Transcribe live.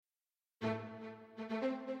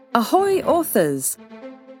Ahoy, authors!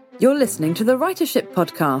 You're listening to the Writership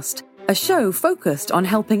Podcast, a show focused on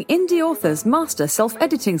helping indie authors master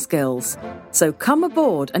self-editing skills. So come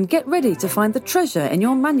aboard and get ready to find the treasure in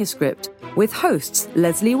your manuscript with hosts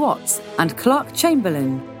Leslie Watts and Clark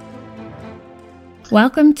Chamberlain.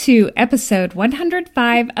 Welcome to episode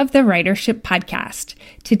 105 of the Writership Podcast.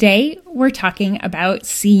 Today, we're talking about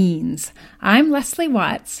scenes. I'm Leslie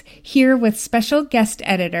Watts, here with special guest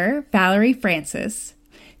editor Valerie Francis.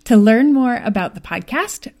 To learn more about the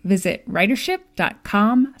podcast, visit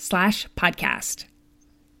writership.com/podcast.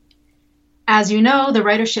 As you know, the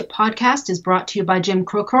Writership Podcast is brought to you by Jim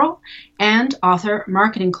Crookrow and Author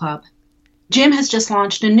Marketing Club. Jim has just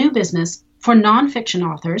launched a new business for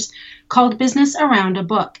nonfiction authors called Business Around a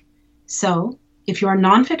Book. So, if you're a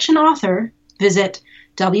nonfiction author, visit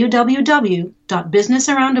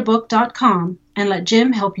www.businessaroundabook.com and let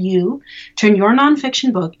Jim help you turn your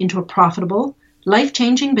nonfiction book into a profitable,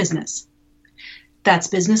 life-changing business. That's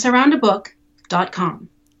businessaroundabook.com.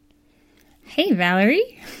 Hey,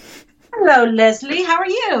 Valerie. Hello, Leslie. How are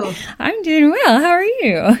you? I'm doing well. How are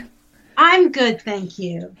you? I'm good, thank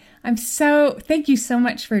you. Thank you so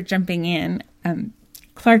much for jumping in.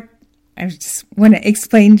 Clark, I just want to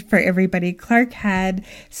explain for everybody, Clark had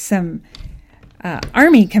some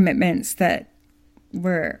Army commitments that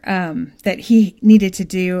were that he needed to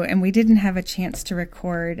do, and we didn't have a chance to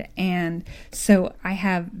record. And so I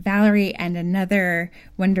have Valerie and another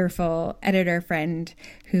wonderful editor friend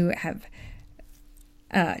who have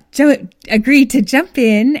agreed to jump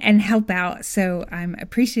in and help out. So I'm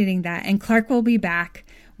appreciating that. And Clark will be back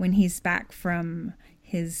when he's back from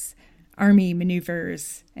his Army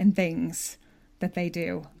maneuvers and things that they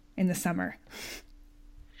do in the summer.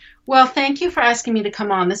 Well, thank you for asking me to come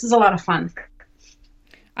on. This is a lot of fun.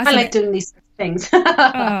 Awesome. I like doing these things.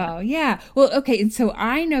 Oh, yeah. Well, okay. And so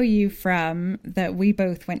I know you from that we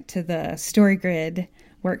both went to the StoryGrid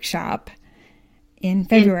workshop in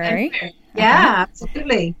February. Yeah,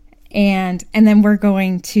 absolutely. And then we're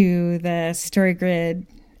going to the StoryGrid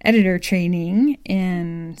editor training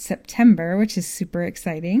in September, which is super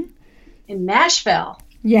exciting. In Nashville.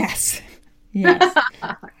 Yes. Yes.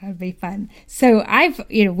 That'd be fun. So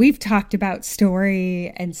we've talked about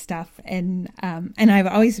story and stuff, and I've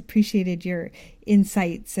always appreciated your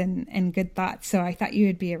insights and good thoughts. So I thought you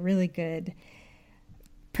would be a really good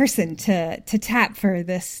person to tap for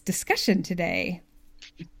this discussion today.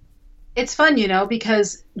 It's fun,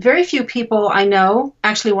 because very few people I know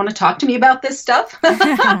actually want to talk to me about this stuff.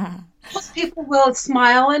 Most people will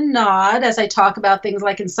smile and nod as I talk about things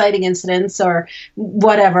like inciting incidents or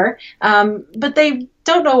whatever, but they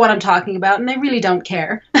don't know what I'm talking about, and they really don't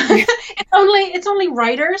care. It's only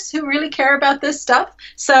writers who really care about this stuff.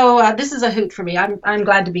 So this is a hoot for me. I'm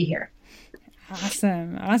glad to be here.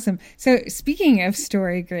 Awesome. So speaking of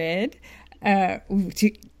StoryGrid,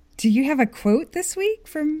 do you have a quote this week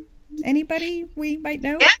from anybody we might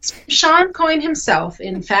know? Yes, Sean Coyne himself,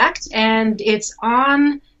 in fact, and it's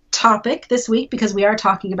on topic this week because we are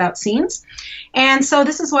talking about scenes. And so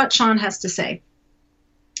this is what Sean has to say.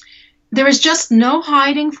 There is just no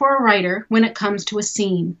hiding for a writer when it comes to a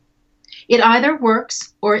scene. It either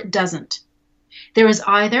works or it doesn't. There is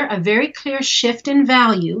either a very clear shift in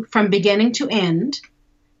value from beginning to end,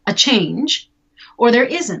 a change, or there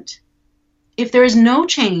isn't. If there is no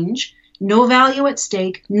change, no value at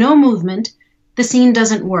stake, no movement, the scene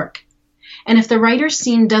doesn't work. And if the writer's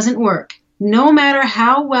scene doesn't work, no matter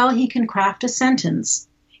how well he can craft a sentence,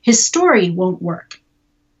 his story won't work.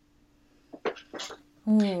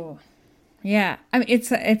 Oh, yeah. I mean,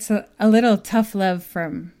 it's a little tough love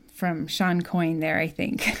from Sean Coyne there, I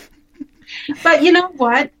think. But you know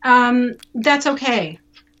what? That's okay.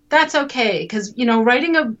 That's okay, because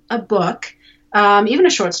writing a book, even a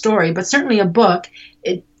short story, but certainly a book,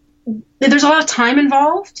 there's a lot of time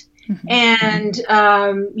involved, mm-hmm. and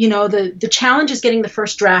the challenge is getting the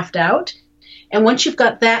first draft out. And once you've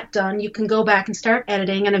got that done, you can go back and start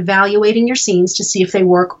editing and evaluating your scenes to see if they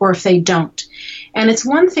work or if they don't. And it's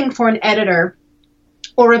one thing for an editor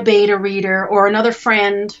or a beta reader or another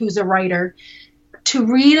friend who's a writer to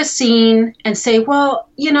read a scene and say, well,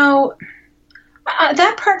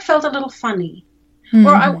 that part felt a little funny.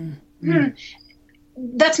 Mm-hmm. Or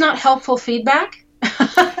that's not helpful feedback.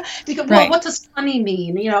 Because, well, what does funny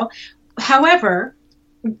mean? However,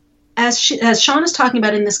 as Sean is talking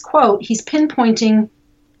about in this quote, he's pinpointing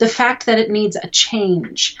the fact that it needs a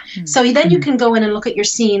change. Mm-hmm. So then you can go in and look at your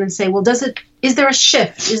scene and say, well, is there a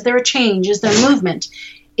shift? Is there a change? Is there movement?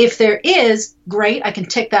 If there is, great, I can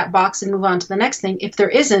tick that box and move on to the next thing. If there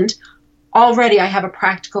isn't, already I have a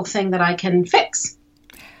practical thing that I can fix.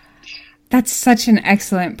 That's such an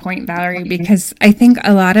excellent point, Valerie, because I think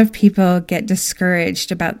a lot of people get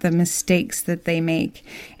discouraged about the mistakes that they make.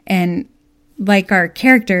 And like our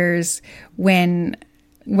characters, when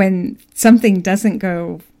something doesn't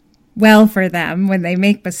go well for them, when they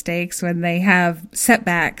make mistakes, when they have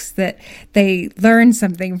setbacks, that they learn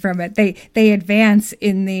something from it. They advance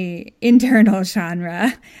in the internal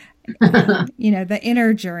genre, the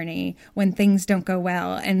inner journey when things don't go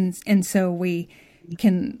well. And so we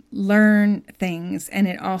can learn things, and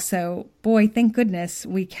it also, boy, thank goodness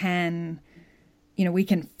we can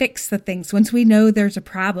fix the things. Once we know there's a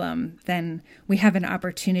problem, then we have an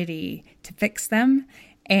opportunity to fix them.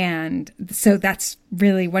 And so that's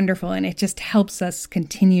really wonderful. And it just helps us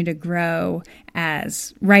continue to grow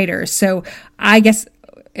as writers. So I guess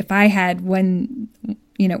if I had one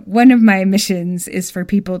of my missions is for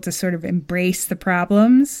people to sort of embrace the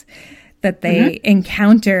problems that they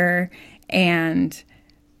encounter and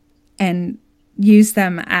use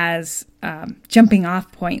them as jumping off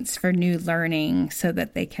points for new learning, so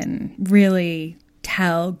that they can really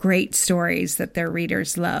tell great stories that their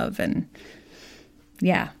readers love. And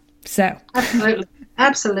so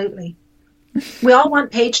absolutely. We all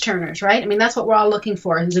want page turners, right? I mean, that's what we're all looking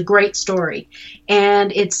for, is a great story.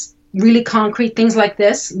 And it's really concrete things like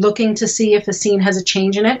this, looking to see if a scene has a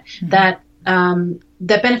change in it that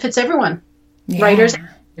benefits everyone, writers and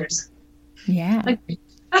readers. Yeah.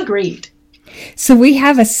 Agreed. So we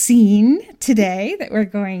have a scene today that we're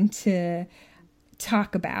going to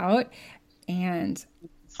talk about, and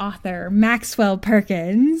author Maxwell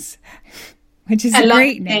Perkins, which is a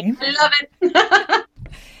great name. I love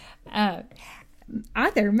it.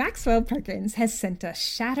 Author Maxwell Perkins has sent us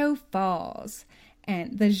Shadow Falls,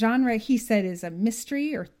 and the genre, he said, is a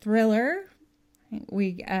mystery or thriller.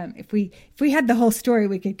 If we had the whole story,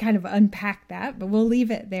 we could kind of unpack that, but we'll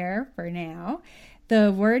leave it there for now.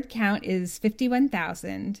 The word count is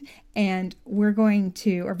 51,000, and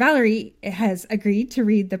Valerie has agreed to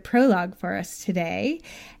read the prologue for us today.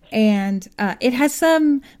 And it has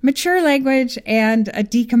some mature language and a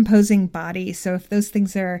decomposing body. So if those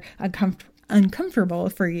things are uncomfortable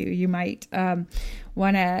for you, you might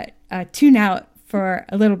want to tune out for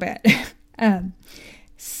a little bit.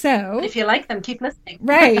 So if you like them, keep listening.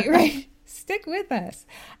 Right. Stick with us.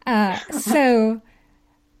 So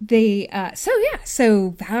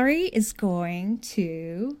Valerie is going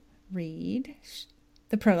to read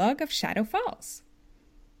the prologue of Shadow Falls.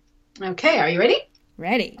 Okay, are you ready?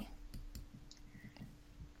 Ready.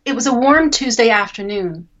 It was a warm Tuesday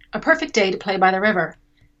afternoon, a perfect day to play by the river.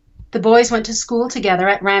 The boys went to school together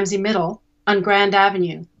at Ramsey Middle on Grand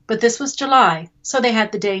Avenue, but this was July, so they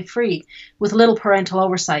had the day free, with little parental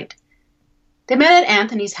oversight. They met at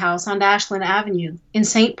Anthony's house on Ashland Avenue in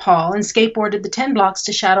St. Paul and skateboarded the 10 blocks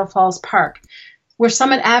to Shadow Falls Park, where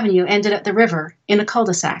Summit Avenue ended at the river in a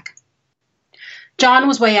cul-de-sac. John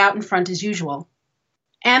was way out in front as usual.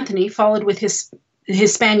 Anthony followed with his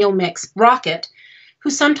spaniel mix, Rocket, who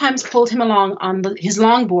sometimes pulled him along on his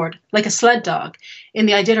longboard like a sled dog in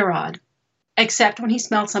the Iditarod, except when he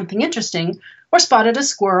smelled something interesting or spotted a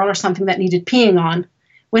squirrel or something that needed peeing on,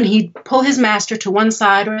 when he'd pull his master to one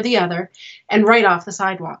side or the other and right off the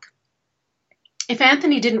sidewalk. If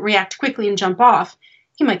Anthony didn't react quickly and jump off,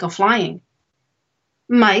 he might go flying.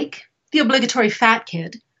 Mike, the obligatory fat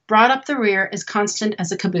kid, brought up the rear as constant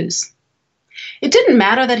as a caboose. It didn't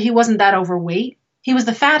matter that he wasn't that overweight. He was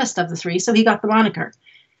the fattest of the three, so he got the moniker.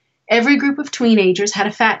 Every group of teenagers had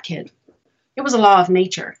a fat kid. It was a law of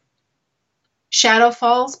nature. Shadow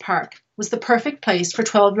Falls Park was the perfect place for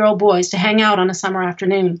 12-year-old boys to hang out on a summer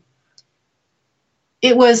afternoon.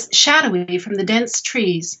 It was shadowy from the dense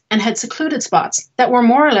trees and had secluded spots that were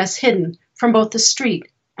more or less hidden from both the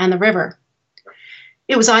street and the river.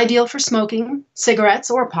 It was ideal for smoking,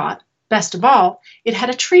 cigarettes, or pot. Best of all, it had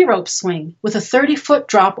a tree rope swing with a 30-foot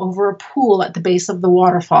drop over a pool at the base of the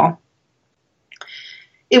waterfall.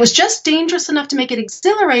 It was just dangerous enough to make it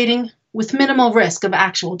exhilarating with minimal risk of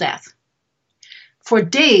actual death. For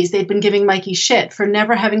days, they'd been giving Mikey shit for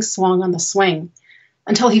never having swung on the swing,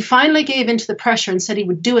 until he finally gave in to the pressure and said he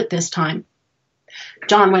would do it this time.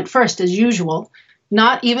 John went first, as usual,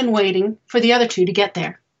 not even waiting for the other two to get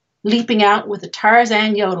there, leaping out with a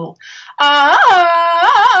Tarzan yodel. Ah!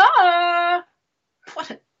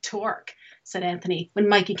 What a torque, said Anthony when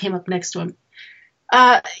Mikey came up next to him.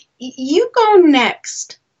 You go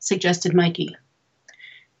next, suggested Mikey.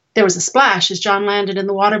 There was a splash as John landed in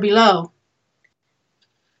the water below.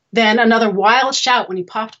 Then another wild shout when he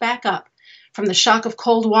popped back up. From the shock of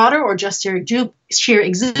cold water or just sheer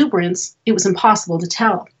exuberance, it was impossible to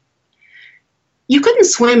tell. You couldn't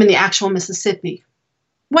swim in the actual Mississippi.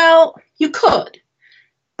 Well, you could,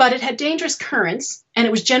 but it had dangerous currents, and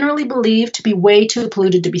it was generally believed to be way too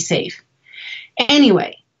polluted to be safe.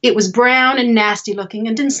 Anyway, it was brown and nasty looking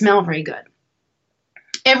and didn't smell very good.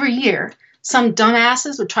 Every year, some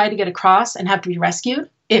dumbasses would try to get across and have to be rescued,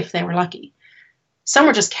 if they were lucky. Some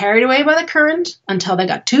were just carried away by the current until they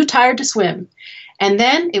got too tired to swim, and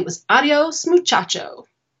then it was adios muchacho.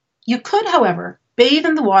 You could, however, bathe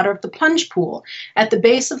in the water of the plunge pool at the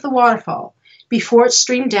base of the waterfall before it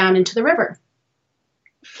streamed down into the river.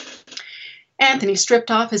 Anthony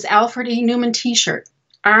stripped off his Alfred E. Newman t-shirt,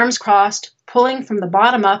 arms crossed, pulling from the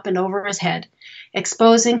bottom up and over his head,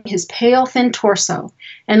 exposing his pale, thin torso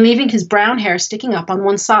and leaving his brown hair sticking up on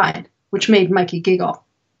one side, which made Mikey giggle.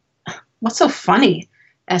 "What's so funny?"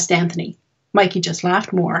 asked Anthony. Mikey just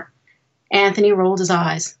laughed more. Anthony rolled his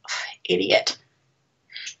eyes. Idiot.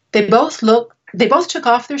 They both took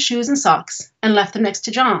off their shoes and socks and left them next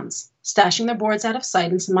to John's, stashing their boards out of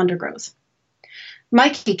sight in some undergrowth.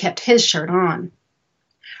 Mikey kept his shirt on.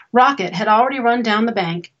 Rocket had already run down the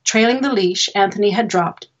bank, trailing the leash Anthony had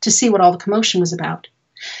dropped to see what all the commotion was about.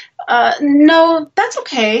 No, that's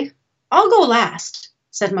okay. I'll go last,"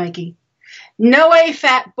 said Mikey. "No way,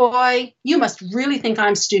 fat boy. You must really think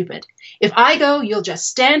I'm stupid. If I go, you'll just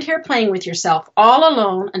stand here playing with yourself all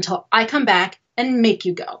alone until I come back and make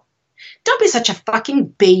you go. Don't be such a fucking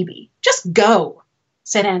baby. Just go,"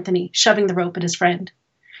 said Anthony, shoving the rope at his friend.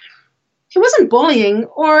 He wasn't bullying,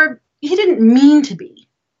 or he didn't mean to be.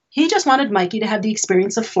 He just wanted Mikey to have the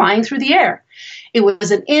experience of flying through the air. It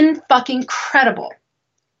was an in-fucking-credible.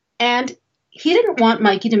 And he didn't want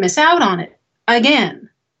Mikey to miss out on it again.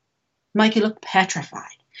 Mikey looked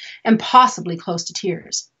petrified and possibly close to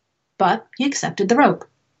tears, but he accepted the rope.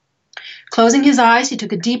 Closing his eyes, he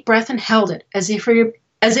took a deep breath and held it as if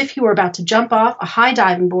he were about to jump off a high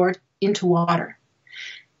diving board into water.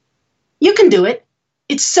 "You can do it.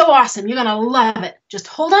 It's so awesome. You're going to love it. Just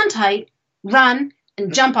hold on tight, run,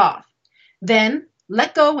 and jump off. Then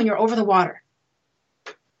let go when you're over the water."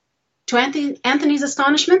 To Anthony's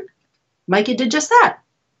astonishment, Mikey did just that.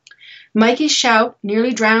 Mikey's shout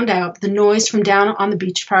nearly drowned out the noise from down on the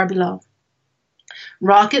beach far below.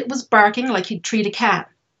 Rocket was barking like he'd treat a cat.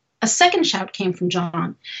 A second shout came from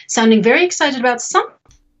John, sounding very excited about something.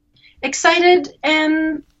 Excited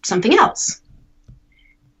and something else.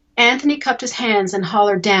 Anthony cupped his hands and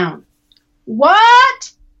hollered down,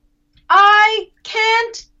 "What? I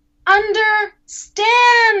can't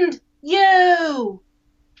understand you."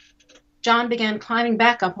 John began climbing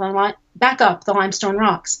back up the limestone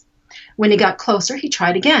rocks. When he got closer, he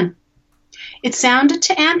tried again. It sounded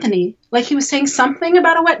to Anthony like he was saying something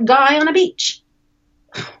about a wet guy on a beach.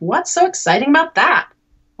 "What's so exciting about that?"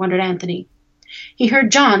 wondered Anthony. He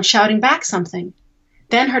heard John shouting back something,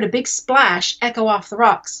 then heard a big splash echo off the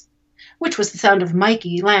rocks, which was the sound of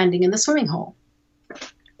Mikey landing in the swimming hole.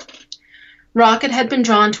 Rocket had been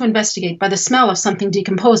drawn to investigate by the smell of something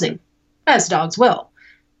decomposing, as dogs will.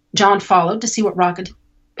 John followed to see what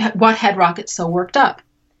had Rocket so worked up.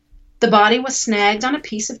 The body was snagged on a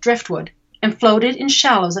piece of driftwood and floated in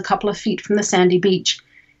shallows a couple of feet from the sandy beach.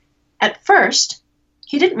 At first,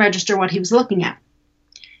 he didn't register what he was looking at.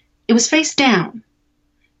 It was face down.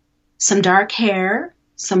 Some dark hair,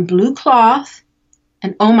 some blue cloth,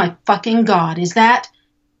 and oh my fucking God, is that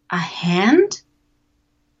a hand?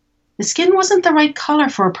 The skin wasn't the right color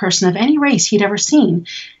for a person of any race he'd ever seen.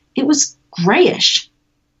 It was grayish.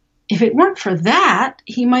 If it weren't for that,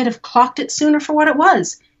 he might have clocked it sooner for what it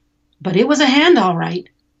was. But it was a hand, all right.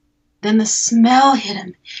 Then the smell hit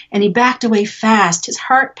him, and he backed away fast, his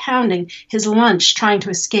heart pounding, his lunch trying to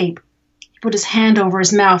escape. He put his hand over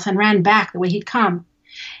his mouth and ran back the way he'd come.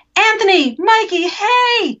 "Anthony! Mikey!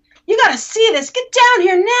 Hey! You gotta see this! Get down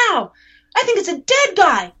here now! I think it's a dead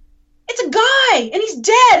guy! It's a guy, and he's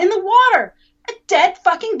dead in the water! A dead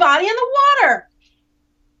fucking body in the water!"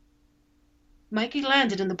 Mikey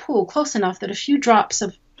landed in the pool close enough that a few drops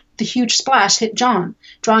of the huge splash hit John,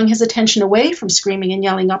 drawing his attention away from screaming and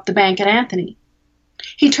yelling up the bank at Anthony.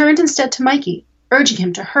 He turned instead to Mikey, urging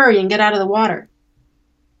him to hurry and get out of the water.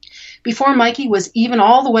 Before Mikey was even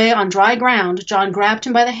all the way on dry ground, John grabbed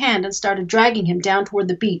him by the hand and started dragging him down toward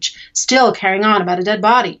the beach, still carrying on about a dead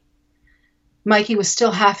body. Mikey was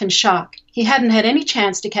still half in shock. He hadn't had any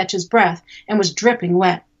chance to catch his breath and was dripping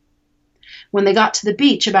wet. When they got to the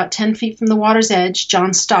beach about 10 feet from the water's edge,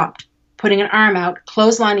 John stopped, putting an arm out,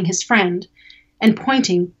 clotheslining his friend, and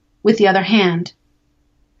pointing with the other hand.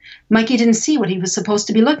 Mikey didn't see what he was supposed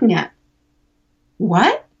to be looking at.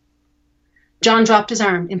 "What?" John dropped his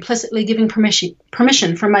arm, implicitly giving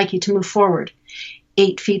permission for Mikey to move forward.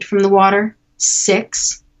 8 feet from the water,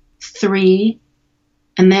 6, 3,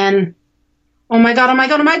 and then, "Oh my God, oh my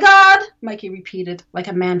God, oh my God," Mikey repeated like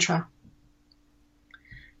a mantra.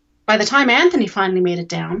 By the time Anthony finally made it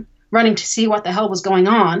down, running to see what the hell was going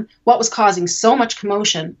on, what was causing so much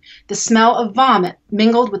commotion, the smell of vomit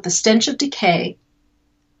mingled with the stench of decay,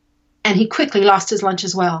 and he quickly lost his lunch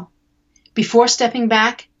as well. Before stepping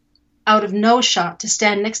back out of nose shot to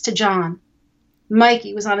stand next to John,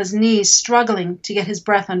 Mikey was on his knees struggling to get his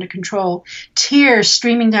breath under control, tears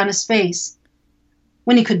streaming down his face.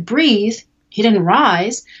 When he could breathe, he didn't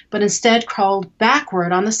rise, but instead crawled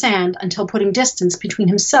backward on the sand until putting distance between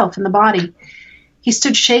himself and the body. He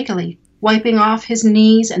stood shakily, wiping off his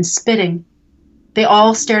knees and spitting. They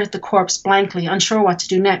all stared at the corpse blankly, unsure what to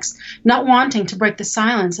do next, not wanting to break the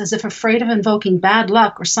silence, as if afraid of invoking bad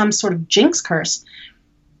luck or some sort of jinx curse.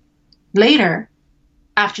 Later,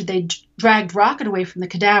 after they dragged Rocket away from the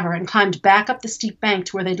cadaver and climbed back up the steep bank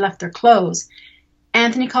to where they'd left their clothes,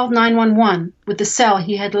 Anthony called 911 with the cell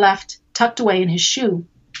he had left tucked away in his shoe.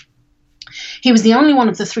 He was the only one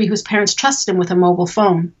of the three whose parents trusted him with a mobile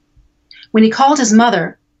phone. When he called his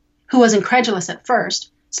mother, who was incredulous at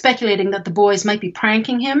first, speculating that the boys might be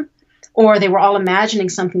pranking him, or they were all imagining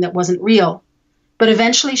something that wasn't real, but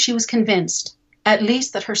eventually she was convinced, at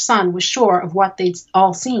least that her son was sure of what they'd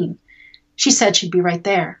all seen. She said she'd be right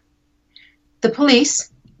there. The police,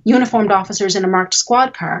 uniformed officers in a marked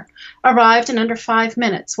squad car, arrived in under 5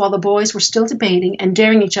 minutes while the boys were still debating and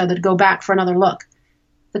daring each other to go back for another look.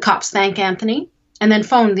 The cops thanked Anthony and then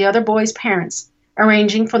phoned the other boys' parents,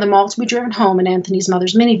 arranging for them all to be driven home in Anthony's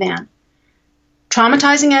mother's minivan.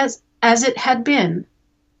 Traumatizing as it had been,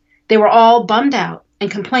 they were all bummed out and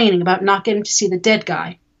complaining about not getting to see the dead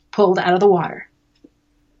guy pulled out of the water.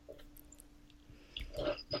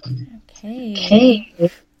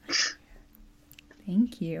 Okay.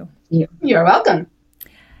 Thank you. You're welcome.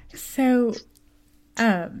 So,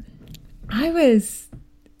 I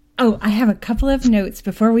have a couple of notes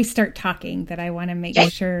before we start talking that I want to make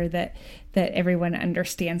sure that everyone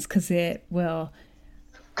understands, because it will,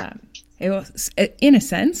 in a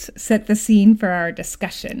sense, set the scene for our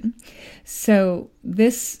discussion. So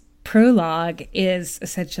this prologue is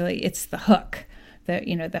essentially, it's the hook,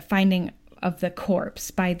 the finding of the corpse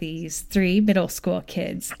by these 3 middle school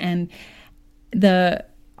kids. And the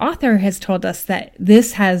author has told us that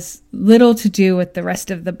this has little to do with the rest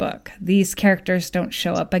of the book. These characters don't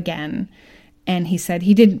show up again. And he said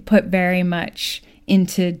he didn't put very much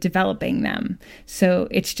into developing them. So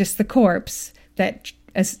it's just the corpse that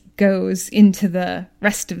goes into the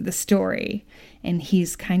rest of the story. And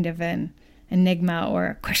he's kind of an enigma or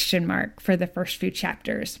a question mark for the first few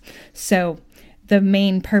chapters. So the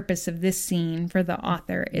main purpose of this scene for the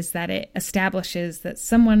author is that it establishes that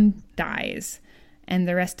someone dies, and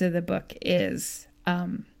the rest of the book is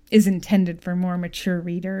intended for more mature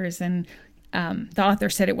readers. And the author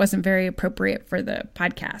said it wasn't very appropriate for the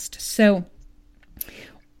podcast. So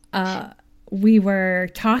we were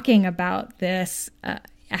talking about this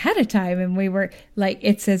ahead of time, and we were like,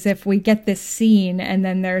 it's as if we get this scene and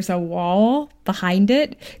then there's a wall behind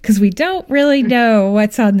it, because we don't really know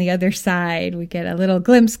what's on the other side. We get a little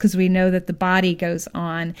glimpse because we know that the body goes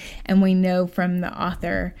on, and we know from the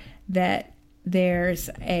author that there's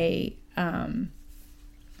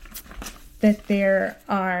that there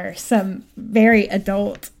are some very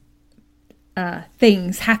adult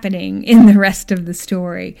things happening in the rest of the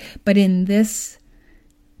story. But in this,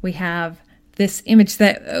 we have this image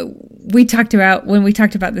that we talked about when we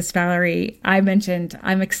talked about this, Valerie. I mentioned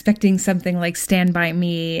I'm expecting something like Stand By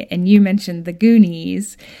Me, and you mentioned The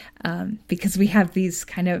Goonies, because we have these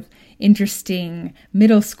kind of interesting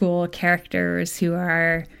middle school characters who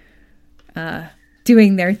are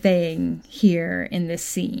doing their thing here in this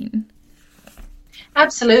scene.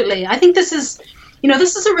 Absolutely. I think this is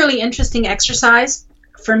a really interesting exercise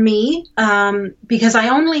for me, because I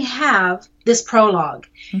only have this prologue.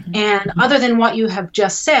 Mm-hmm. And other than what you have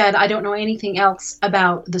just said, I don't know anything else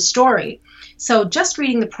about the story. So just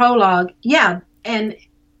reading the prologue, and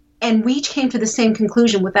we each came to the same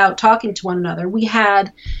conclusion without talking to one another. We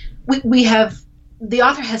have the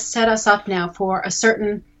author has set us up now for a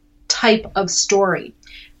certain type of story.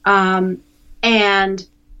 And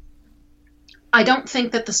I don't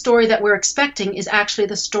think that the story that we're expecting is actually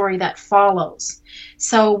the story that follows.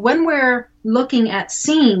 So when we're looking at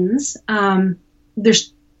scenes,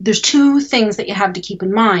 there's 2 things that you have to keep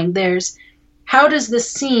in mind. There's, how does this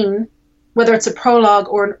scene, whether it's a prologue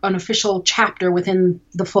or an official chapter within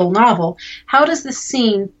the full novel, how does this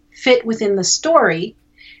scene fit within the story?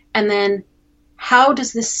 And then how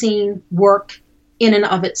does this scene work in and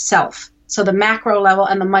of itself? So the macro level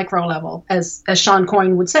and the micro level, as Sean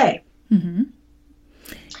Coyne would say. Mm-hmm.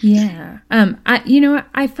 Yeah.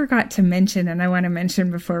 I forgot to mention, and I want to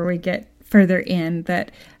mention before we get further in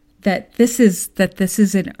that this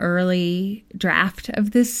is an early draft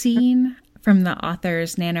of this scene from the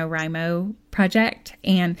author's NaNoWriMo project.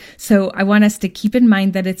 And so I want us to keep in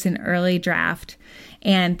mind that it's an early draft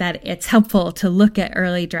and that it's helpful to look at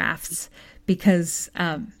early drafts because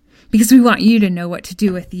we want you to know what to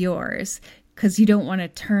do with yours, because you don't want to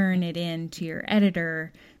turn it in to your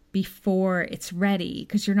editor before it's ready,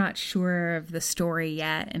 because you're not sure of the story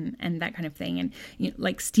yet and that kind of thing. And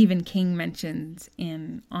like Stephen King mentions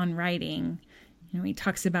on writing, he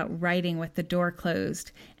talks about writing with the door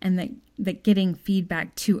closed, and that getting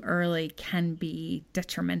feedback too early can be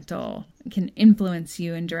detrimental. It can influence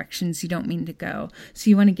you in directions you don't mean to go. So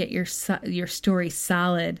you want to get your story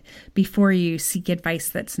solid before you seek advice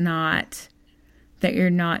that you're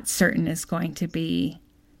not certain is going to be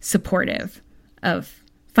supportive of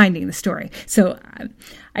finding the story. So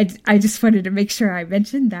I just wanted to make sure I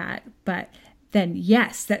mentioned that. But then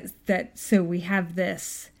yes, that so we have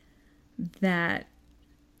this. That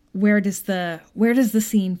where does the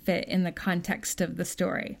scene fit in the context of the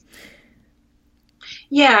story?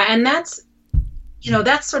 Yeah, and that's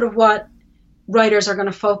sort of what writers are going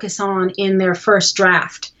to focus on in their first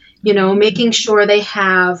draft. Making sure they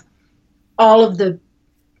have all of the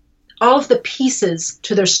pieces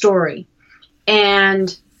to their story,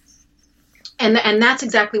 and that's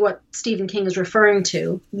exactly what Stephen King is referring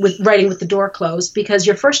to with writing with the door closed, because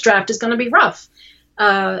your first draft is going to be rough.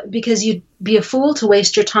 Because you'd be a fool to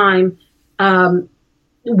waste your time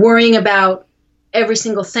worrying about every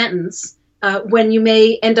single sentence when you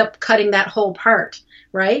may end up cutting that whole part,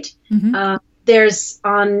 right? Mm-hmm. There's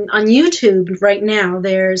on YouTube right now,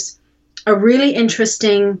 there's a really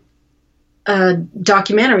interesting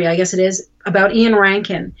documentary, I guess it is, about Ian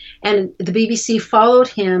Rankin. And the BBC followed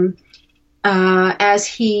him as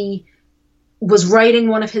he was writing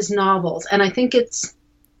one of his novels. And I think it's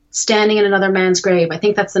Standing in Another Man's Grave. I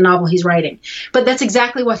think that's the novel he's writing. But that's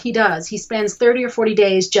exactly what he does. He spends 30 or 40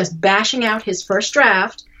 days just bashing out his first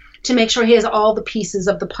draft to make sure he has all the pieces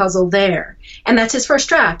of the puzzle there. And that's his first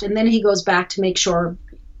draft. And then he goes back to make sure,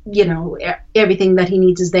 everything that he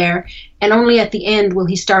needs is there. And only at the end will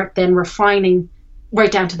he start then refining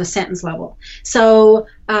right down to the sentence level. So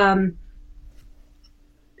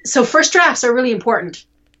first drafts are really important,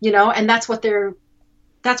 and that's what they're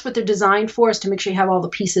designed for, is to make sure you have all the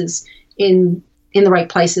pieces in the right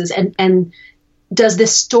places. And does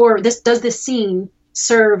this scene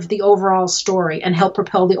serve the overall story and help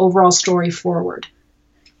propel the overall story forward?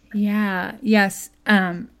 Yeah. Yes.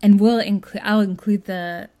 And I'll include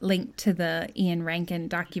the link to the Ian Rankin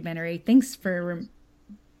documentary. Thanks for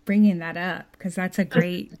bringing that up, because that's a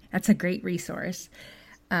great resource.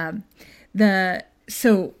 The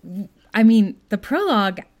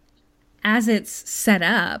prologue, as it's set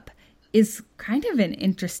up, is kind of an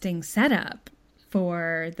interesting setup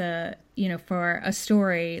for for a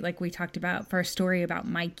story like we talked about, for a story about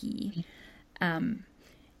Mikey.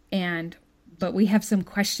 But we have some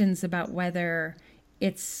questions about whether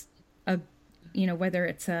it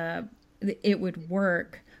would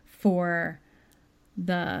work for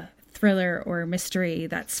the thriller or mystery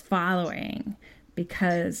that's following,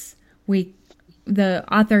 because the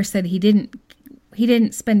author said he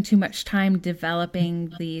didn't spend too much time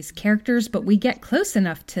developing these characters, but we get close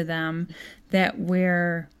enough to them that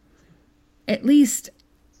we're, at least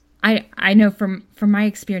I know from my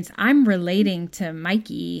experience, I'm relating to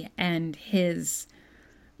Mikey and his,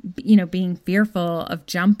 being fearful of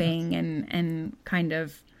jumping and kind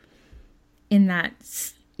of in that,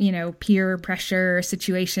 peer pressure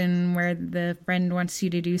situation where the friend wants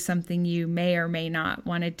you to do something you may or may not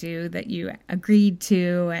want to do that you agreed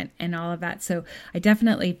to, and all of that. So I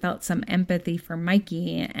definitely felt some empathy for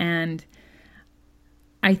Mikey. And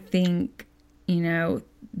I think,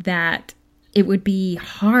 that it would be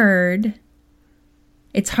hard.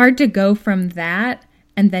 It's hard to go from that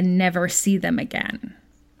and then never see them again.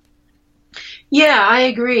 Yeah, I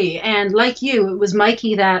agree. And like you, it was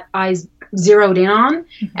Mikey that I zeroed in on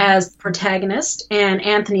as protagonist and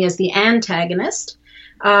Anthony as the antagonist.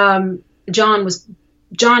 John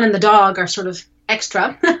and the dog are sort of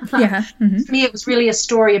extra. Yeah. Mm-hmm. To me, it was really a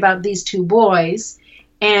story about these two boys.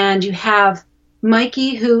 And you have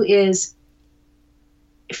Mikey, who is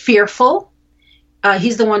fearful.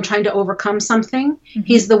 He's the one trying to overcome something. Mm-hmm.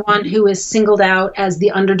 He's the one who is singled out as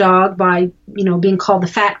the underdog by, being called the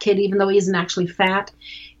fat kid, even though he isn't actually fat.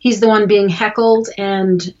 He's the one being heckled.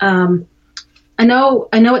 And I know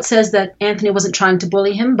it says that Anthony wasn't trying to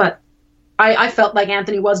bully him, but I felt like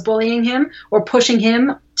Anthony was bullying him or pushing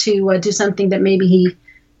him to do something that maybe he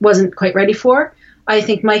wasn't quite ready for. I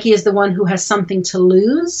think Mikey is the one who has something to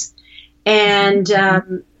lose. And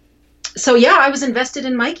so, yeah, I was invested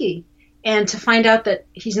in Mikey. And to find out that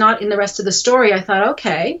he's not in the rest of the story, I thought,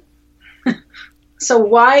 okay, so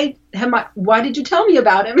why did you tell me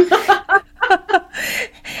about him?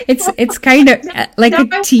 It's kind of like a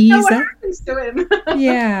teaser. What happens to him?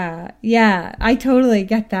 Yeah, I totally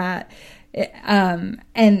get that.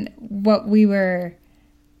 And what we were,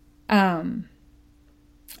 lost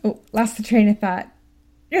the train of thought.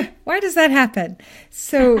 Yeah, why does that happen?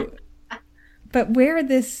 So, but where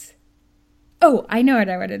this, I know what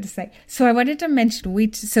I wanted to say. So I wanted to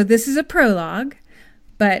mention, so this is a prologue,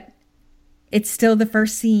 but it's still the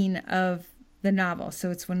first scene of the novel. So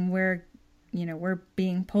it's when we're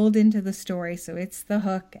being pulled into the story. So it's the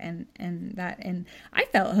hook and I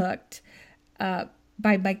felt hooked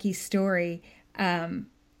by Mikey's story.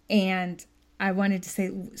 And I wanted to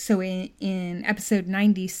say, so in episode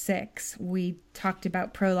 96, we talked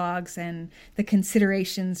about prologues and the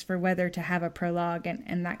considerations for whether to have a prologue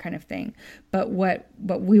and that kind of thing. But what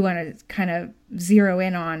we want to kind of zero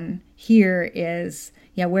in on here is,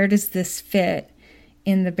 where does this fit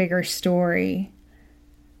in the bigger story?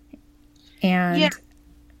 And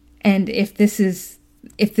if this is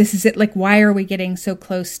it, like, why are we getting so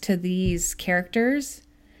close to these characters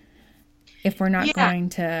if we're not going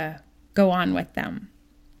to go on with them?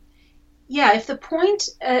 Yeah, if the point,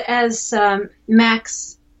 as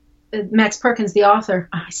Max Perkins, the author,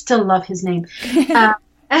 I still love his name.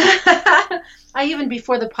 I even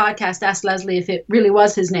before the podcast asked Leslie if it really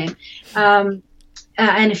was his name.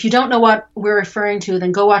 And if you don't know what we're referring to,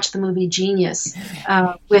 then go watch the movie Genius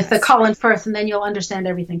with Colin Firth, and then you'll understand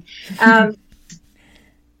everything.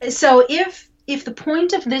 So if the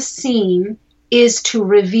point of this scene is to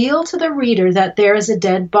reveal to the reader that there is a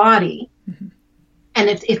dead body, mm-hmm. and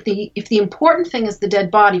if the important thing is the dead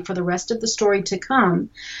body for the rest of the story to come,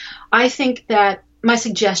 I think that my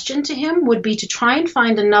suggestion to him would be to try and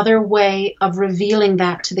find another way of revealing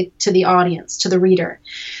that to the audience, to the reader,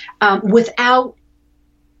 without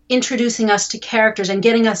introducing us to characters and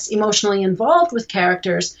getting us emotionally involved with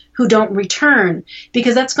characters who don't return,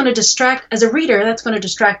 because that's going to distract, as a reader, that's going to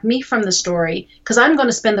distract me from the story, because I'm going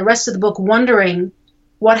to spend the rest of the book wondering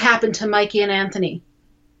what happened to Mikey and Anthony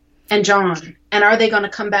and John, and are they going to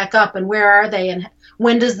come back up, and where are they, and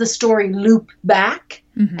when does the story loop back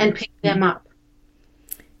mm-hmm. and pick them up?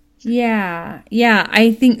 Yeah,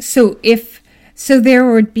 I think so. So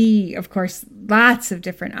there would be, of course, lots of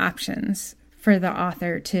different options for the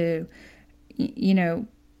author to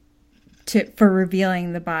for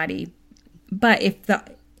revealing the body. But if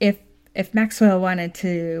Maxwell wanted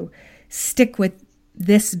to stick with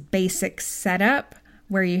this basic setup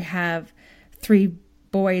where you have 3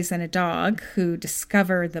 boys and a dog who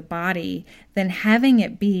discover the body, then having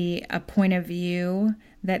it be a point of view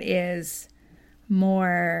that is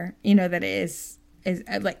more, that is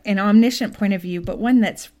like an omniscient point of view, but one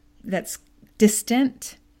that's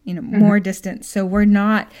distant, mm-hmm. more distant. So we're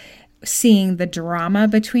not seeing the drama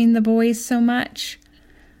between the boys so much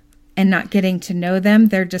and not getting to know them.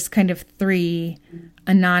 They're just kind of 3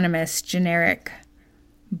 anonymous, generic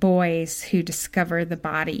boys who discover the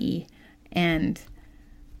body. And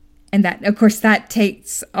that, of course, that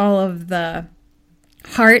takes all of the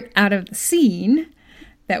heart out of the scene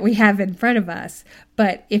that we have in front of us.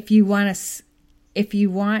 But if you want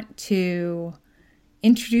to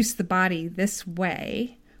introduce the body this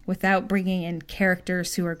way, without bringing in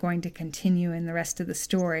characters who are going to continue in the rest of the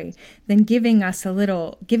story, then giving us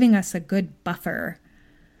a good buffer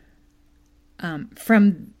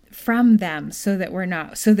from them, so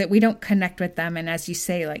that we don't connect with them, and, as you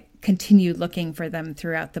say, like, continue looking for them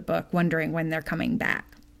throughout the book, wondering when they're coming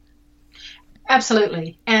back.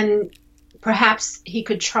 Absolutely. And perhaps he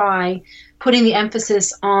could try putting the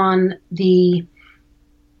emphasis on the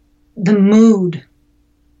mood,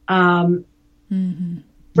 mm-hmm.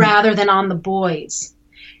 rather than on the boys,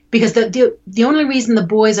 because the only reason the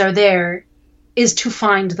boys are there is to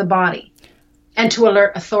find the body and to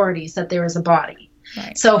alert authorities that there is a body.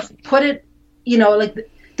 Right. So put it, like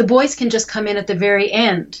the boys can just come in at the very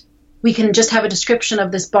end. We can just have a description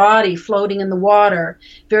of this body floating in the water,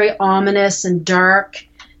 very ominous and dark.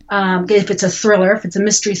 If it's a thriller, if it's a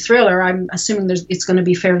mystery thriller, I'm assuming it's going to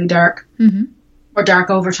be fairly dark, mm-hmm. or dark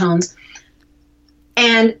overtones.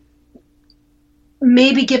 And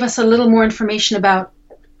maybe give us a little more information about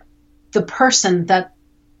the person that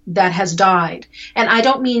has died. And I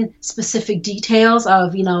don't mean specific details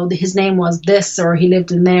of, his name was this or he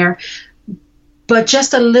lived in there, but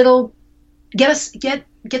just a little,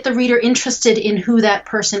 get the reader interested in who that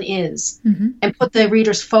person is, mm-hmm. and put the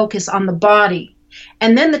reader's focus on the body.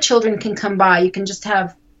 And then the children can come by. You can just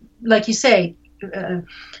have, like you say,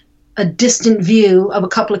 a distant view of a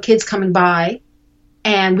couple of kids coming by,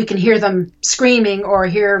 and we can hear them screaming or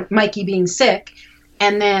hear Mikey being sick,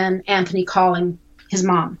 and then Anthony calling his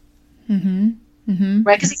mom. Mm-hmm. Mm-hmm.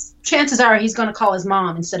 Right? Because chances are he's going to call his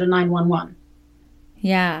mom instead of 911.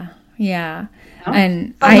 Yeah. Yeah. You know?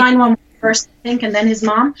 And 911 first, I think, and then his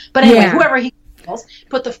mom. But anyway, whoever he calls,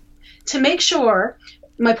 to make sure,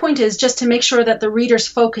 my point is just to make sure that the reader's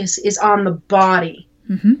focus is on the body.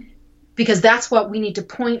 Mm-hmm. Because that's what we need to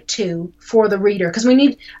point to for the reader. Because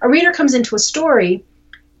a reader comes into a story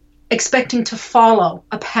expecting to follow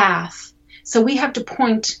a path. So we have to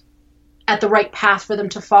point at the right path for them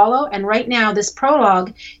to follow. And right now, this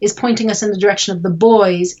prologue is pointing us in the direction of the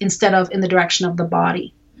boys instead of in the direction of the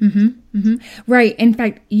body. Mm-hmm, mm-hmm. Right. In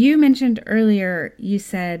fact, you mentioned earlier, you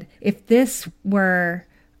said if this were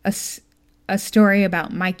a story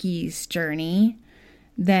about Mikey's journey,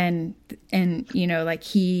 then, and, like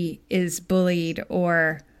he is bullied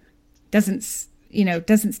or doesn't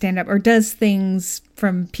stand up or does things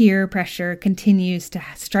from peer pressure, continues to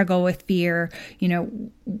struggle with fear,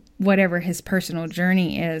 whatever his personal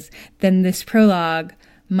journey is, then this prologue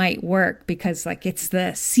might work because like it's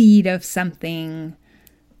the seed of something,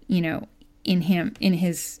 in him, in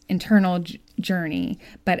his internal journey.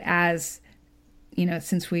 But as,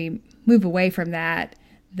 since we move away from that,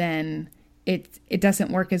 then it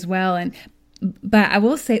doesn't work as well. But I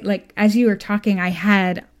will say, like, as you were talking, I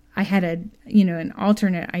had a, an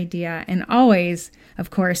alternate idea. And always, of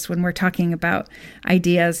course, when we're talking about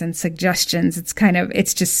ideas and suggestions, it's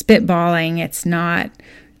just spitballing. It's not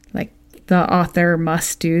like the author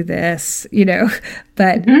must do this,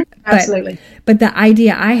 but, Absolutely. But the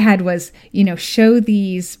idea I had was, show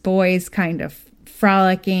these boys kind of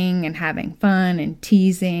frolicking and having fun and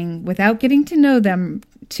teasing without getting to know them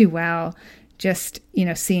too well. Just,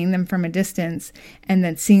 seeing them from a distance and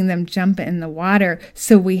then seeing them jump in the water.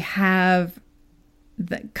 So we have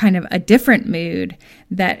the kind of a different mood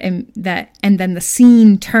and then the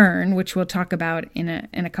scene turn, which we'll talk about in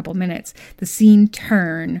a couple minutes. The scene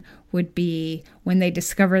turn would be when they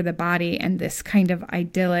discover the body and this kind of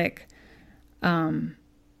idyllic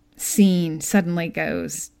scene suddenly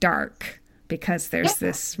goes dark because there's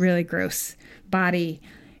this really gross body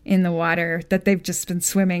in the water that they've just been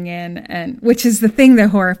swimming in, and which is the thing that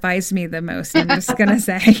horrifies me the most, I'm just going to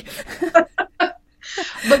say.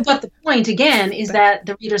 But the point again is that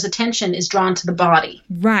the reader's attention is drawn to the body.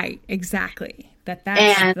 Right, exactly.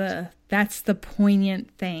 That's the poignant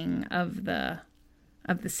thing of the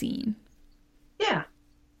scene. Yeah.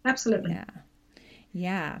 Absolutely. Yeah.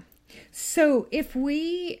 Yeah. So if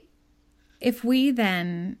we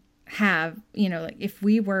then have, like if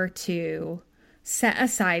we were to set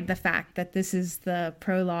aside the fact that this is the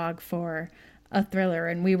prologue for a thriller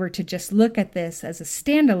and we were to just look at this as a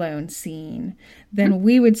standalone scene, then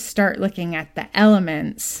we would start looking at the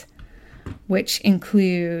elements, which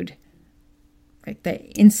include like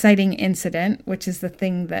the inciting incident, which is the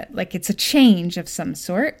thing that like it's a change of some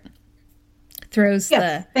sort, throws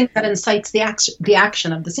the thing that incites the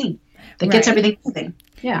action of the scene that gets everything moving.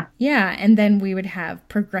 Yeah. Yeah. And then we would have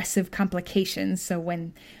progressive complications. So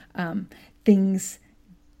when things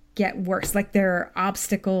get worse, like there are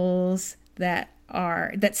obstacles that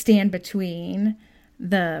stand between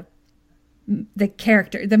the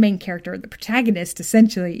character, the main character, the protagonist,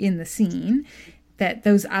 essentially in the scene, that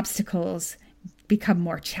those obstacles become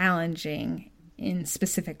more challenging in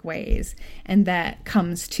specific ways. And that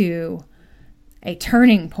comes to a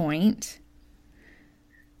turning point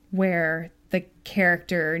where the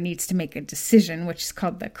character needs to make a decision, which is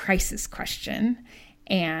called the crisis question.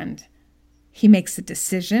 And he makes a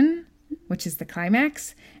decision, which is the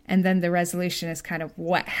climax. And then the resolution is kind of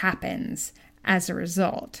what happens as a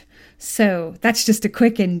result. So that's just a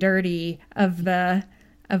quick and dirty of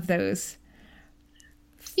those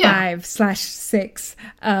 5/6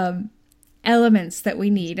 elements that we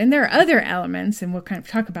need. And there are other elements, and we'll kind of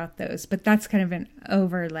talk about those, but that's kind of an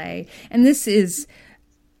overlay. And this is,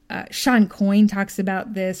 Sean Coyne talks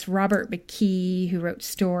about this. Robert McKee, who wrote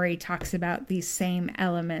Story, talks about these same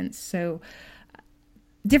elements. So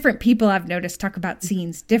different people I've noticed talk about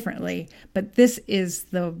scenes differently, but this is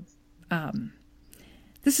the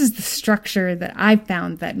structure that I've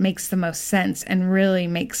found that makes the most sense and really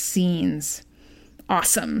makes scenes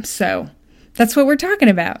awesome. So that's what we're talking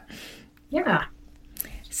about. Yeah.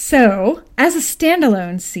 So as a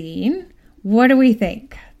standalone scene, what do we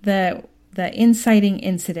think? The inciting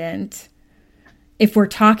incident, if we're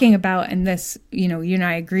talking about, and this, you and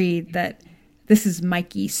I agreed that this is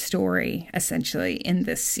Mikey's story, essentially, in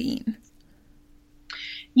this scene.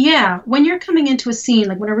 Yeah, when you're coming into a scene,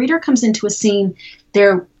 like when a reader comes into a scene,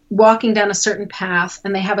 they're walking down a certain path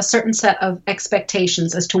and they have a certain set of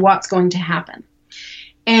expectations as to what's going to happen.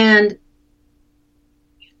 And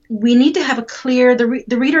we need to have a clear,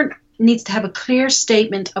 the reader needs to have a clear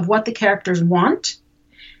statement of what the characters want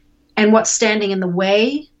and what's standing in the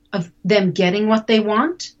way of them getting what they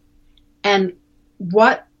want, and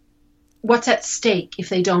what's at stake if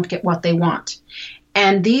they don't get what they want.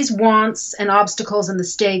 And these wants and obstacles and the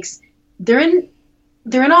stakes, they're in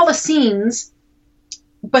all the scenes,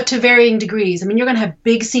 but to varying degrees. I mean, you're going to have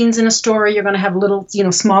big scenes in a story. You're going to have little,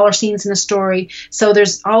 smaller scenes in a story. So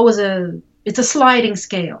there's always it's a sliding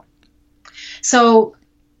scale. So,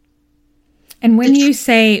 and when you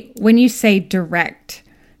say direct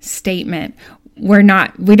statement,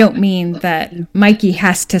 we don't mean that Mikey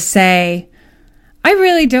has to say, I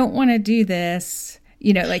really don't want to do this.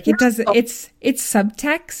 It doesn't, it's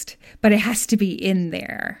subtext, but it has to be in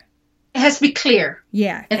there. It has to be clear.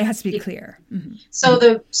 Yeah, it has to be clear. Mm-hmm. So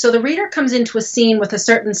the reader comes into a scene with a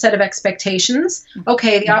certain set of expectations.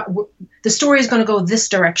 Okay, the story is going to go this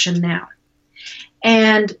direction now.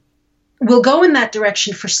 And we'll go in that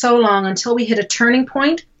direction for so long until we hit a turning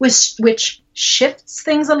point which shifts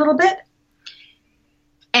things a little bit.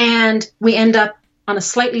 And we end up on a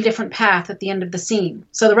slightly different path at the end of the scene.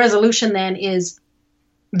 So the resolution then is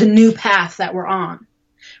the new path that we're on.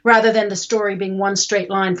 Rather than the story being one straight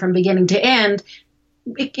line from beginning to end,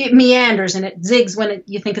 it meanders and it zigs when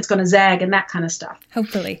you think it's going to zag and that kind of stuff.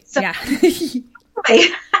 Hopefully, so, yeah.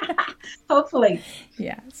 Hopefully.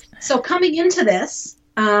 Yes. So coming into this,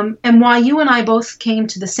 and why you and I both came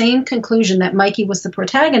to the same conclusion that Mikey was the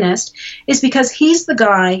protagonist is because he's the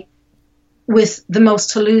guy with the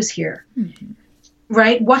most to lose here. Mm-hmm.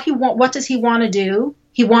 Right? What does he want to do?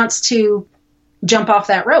 He wants to jump off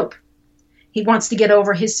that rope. He wants to get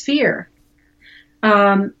over his fear.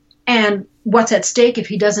 And what's at stake if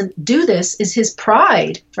he doesn't do this is his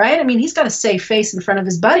pride, right? I mean, he's got to save face in front of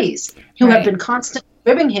his buddies who have been constantly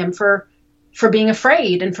ribbing him for being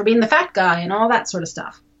afraid and for being the fat guy and all that sort of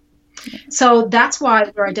stuff. So that's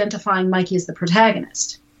why we're identifying Mikey as the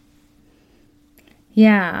protagonist.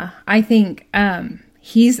 Yeah, I think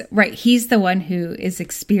he's right. He's the one who is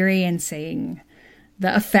experiencing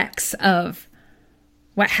the effects of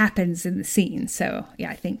what happens in the scene. So yeah,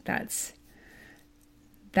 I think that's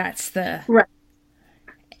the right.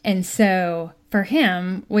 And so for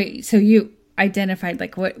him, so you identified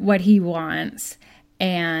like what he wants,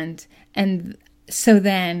 and so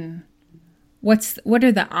then what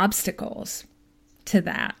are the obstacles to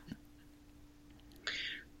that?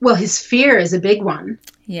 Well, his fear is a big one.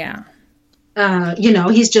 Yeah.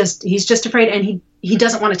 He's just afraid, and he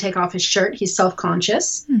doesn't want to take off his shirt. He's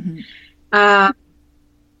self-conscious. Mm-hmm.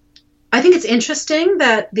 I think it's interesting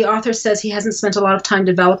that the author says he hasn't spent a lot of time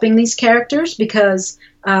developing these characters because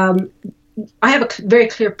I have a very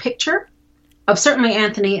clear picture of certainly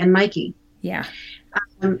Anthony and Mikey. Yeah.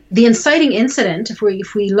 The inciting incident, if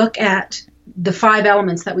we look at the 5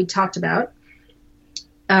 elements that we talked about,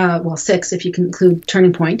 6 if you can include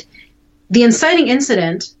turning point, the inciting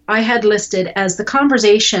incident I had listed as the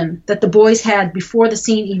conversation that the boys had before the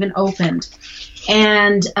scene even opened.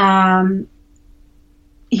 And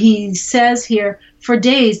he says here, for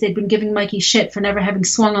days they'd been giving Mikey shit for never having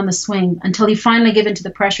swung on the swing until he finally gave in to the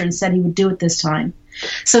pressure and said he would do it this time.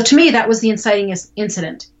 So to me, that was the inciting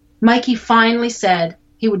incident. Mikey finally said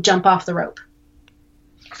he would jump off the rope.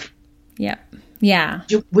 Yeah. Yeah.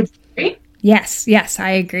 Would you agree? Yes,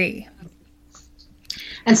 I agree.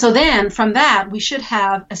 And so then from that, we should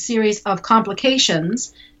have a series of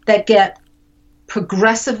complications that get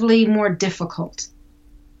progressively more difficult.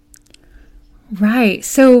 Right.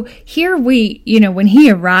 So here when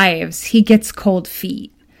he arrives, he gets cold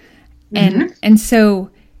feet. Mm-hmm. And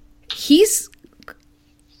so he's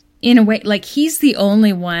in a way, like he's the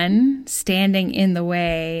only one standing in the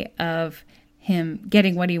way of him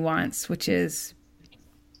getting what he wants, which is,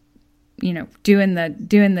 doing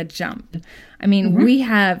the jump. I mean, mm-hmm. We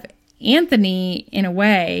have Anthony in a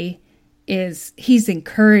way he's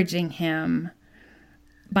encouraging him,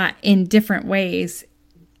 but in different ways.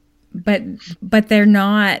 But they're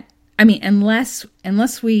not, I mean, unless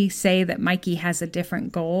we say that Mikey has a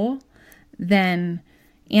different goal, then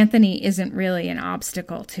Anthony isn't really an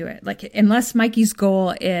obstacle to it. Like, unless Mikey's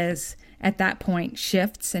goal is at that point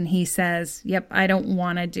shifts and he says, yep, I don't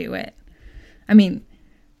want to do it. I mean,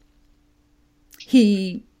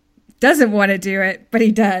 he doesn't want to do it, but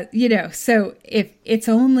he does, so it's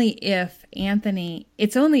only if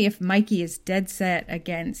Mikey is dead set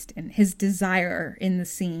against, and his desire in the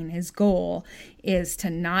scene, his goal is to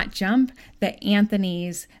not jump, that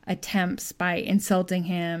Anthony's attempts by insulting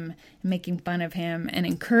him, making fun of him, and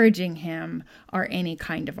encouraging him are any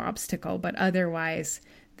kind of obstacle. But otherwise,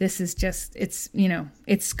 this is just, it's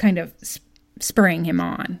kind of spurring him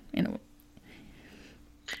on,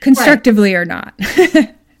 constructively or not.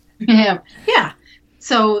 Yeah.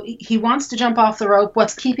 So he wants to jump off the rope.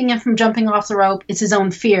 What's keeping him from jumping off the rope is his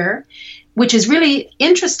own fear, which is really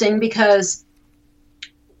interesting because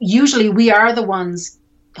usually we are the ones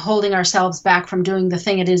holding ourselves back from doing the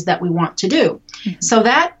thing it is that we want to do. Mm-hmm. So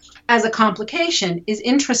that, as a complication, is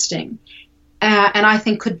interesting, and I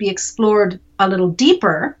think could be explored a little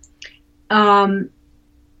deeper, and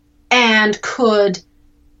it could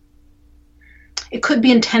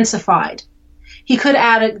be intensified. He could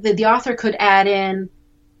add the author could add in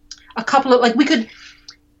a couple of, we could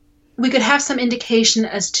have some indication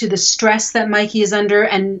as to the stress that Mikey is under,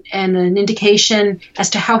 and an indication as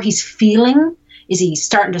to how he's feeling. Is he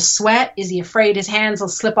starting to sweat? Is he afraid his hands will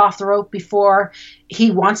slip off the rope before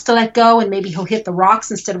he wants to let go, and maybe he'll hit the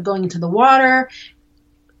rocks instead of going into the water?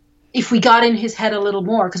 If we got in his head a little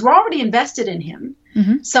more, because we're already invested in him.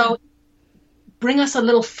 Mm-hmm. So bring us a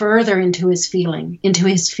little further into his feeling, into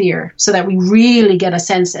his fear, so that we really get a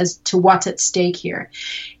sense as to what's at stake here.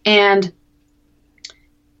 And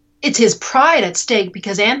it's his pride at stake,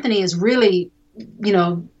 because Anthony is really,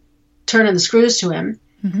 turning the screws to him.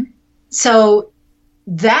 Mm-hmm. So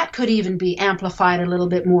that could even be amplified a little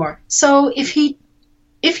bit more. So if he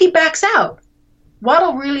backs out,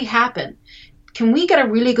 what'll really happen? Can we get a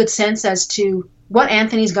really good sense as to what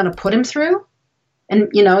Anthony's going to put him through? And,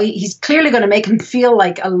 he's clearly going to make him feel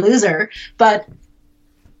like a loser, but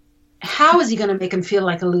how is he going to make him feel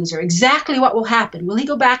like a loser? Exactly what will happen? Will he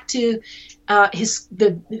go back to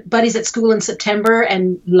the buddies at school in September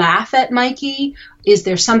and laugh at Mikey? Is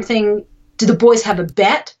there something? Do the boys have a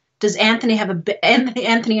bet? Does Anthony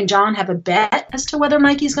and John have a bet as to whether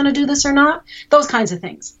Mikey's going to do this or not? Those kinds of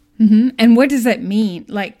things. Mm-hmm. And what does that mean?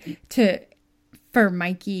 For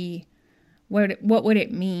Mikey, what would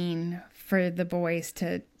it mean for the boys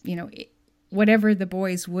to, whatever the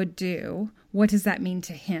boys would do, what does that mean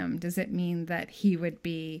to him? Does it mean that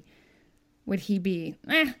would he be,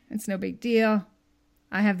 it's no big deal,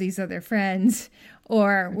 I have these other friends?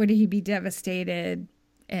 Or would he be devastated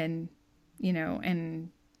and, and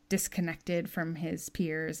disconnected from his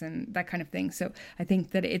peers and that kind of thing? So I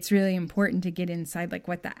think that it's really important to get inside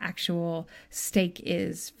what the actual stake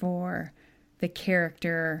is for the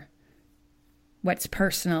character, what's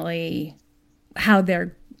personally, how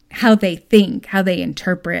they think, how they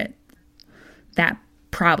interpret that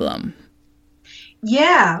problem.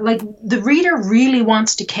 Yeah, the reader really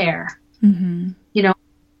wants to care. Mm-hmm.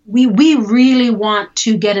 We really want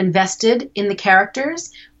to get invested in the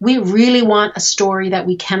characters. We really want a story that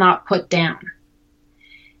we cannot put down.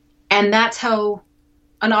 And that's how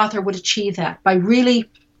an author would achieve that, by really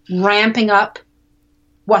ramping up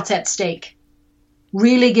what's at stake,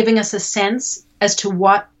 really giving us a sense as to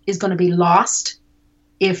what is going to be lost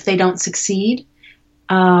if they don't succeed.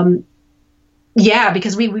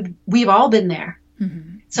 Because we've all been there.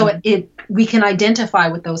 Mm-hmm. So we can identify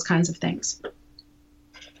with those kinds of things.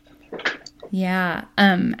 Yeah.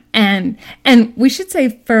 And we should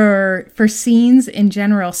say for scenes in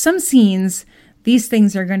general, some scenes, these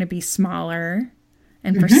things are going to be smaller,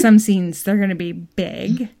 and for some scenes they're going to be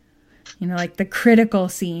big. Like the critical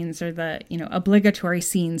scenes or the, obligatory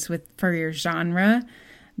scenes for your genre,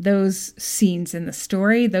 those scenes in the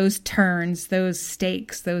story, those turns, those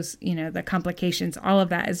stakes, those, the complications, all of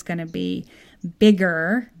that is going to be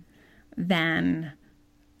bigger than,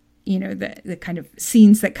 the kind of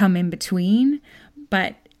scenes that come in between.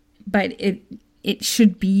 But it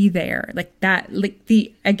should be there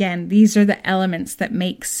these are the elements that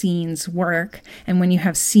make scenes work. And when you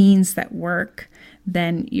have scenes that work,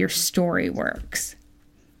 then your story works.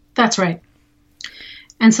 That's right.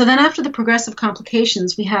 And so then after the progressive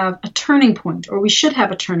complications, we have a turning point, or we should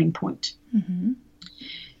have a turning point. Mm-hmm.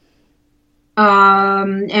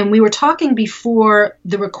 And we were talking before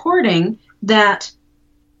the recording that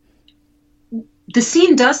the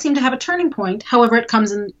scene does seem to have a turning point. However, it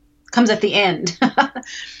comes at the end.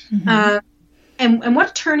 Mm-hmm. And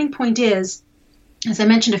what a turning point is, as I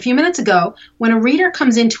mentioned a few minutes ago, when a reader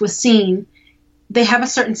comes into a scene, they have a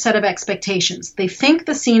certain set of expectations. They think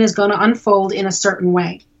the scene is going to unfold in a certain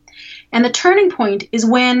way. And the turning point is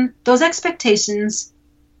when those expectations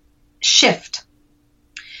shift.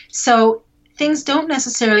 So things don't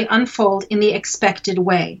necessarily unfold in the expected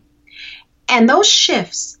way. And those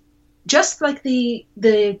shifts, just like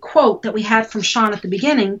the quote that we had from Sean at the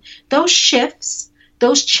beginning, those shifts,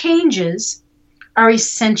 those changes are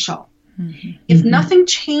essential. Mm-hmm. If nothing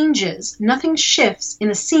changes, nothing shifts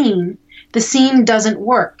in a scene, the scene doesn't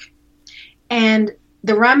work. And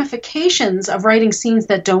the ramifications of writing scenes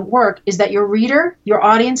that don't work is that your reader, your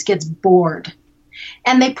audience gets bored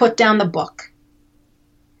and they put down the book.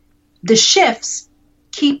 The shifts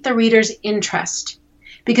keep the reader's interest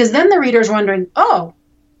because then the reader's wondering, oh,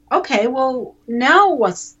 okay, well, now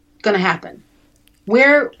what's going to happen?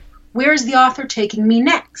 Where's the author taking me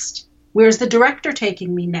next? Where's the director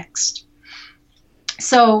taking me next?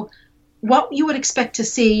 So what you would expect to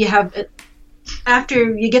see, you have,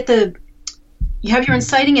 after you get you have your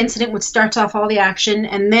inciting incident, which starts off all the action,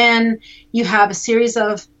 and then you have a series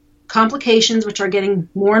of complications, which are getting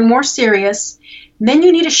more and more serious. And then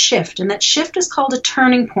you need a shift, and that shift is called a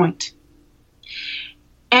turning point.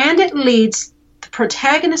 And it leads the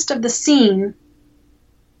protagonist of the scene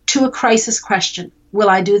to a crisis question. Will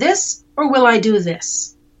I do this, or will I do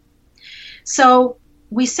this? So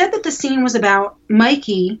we said that the scene was about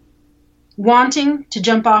Mikey wanting to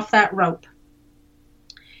jump off that rope.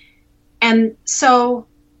 And so,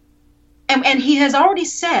 and he has already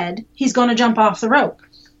said he's going to jump off the rope.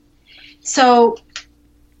 So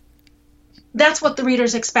that's what the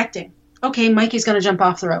reader's expecting. Okay, Mikey's going to jump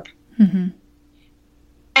off the rope. Mm-hmm.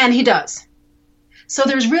 And he does. So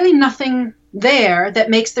there's really nothing there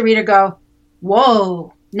that makes the reader go,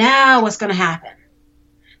 whoa, now what's going to happen?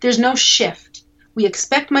 There's no shift. We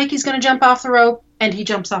expect Mikey's going to jump off the rope, and he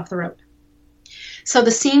jumps off the rope. So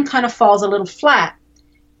the scene kind of falls a little flat.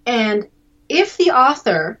 And if the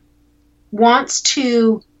author wants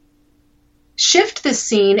to shift this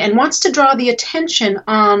scene and wants to draw the attention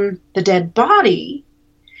on the dead body,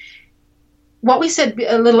 what we said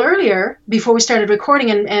a little earlier before we started recording,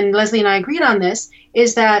 and Leslie and I agreed on this,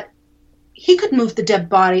 is that he could move the dead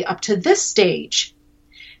body up to this stage.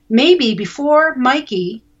 Maybe before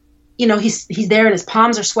Mikey, he's there and his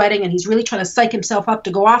palms are sweating and he's really trying to psych himself up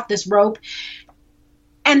to go off this rope,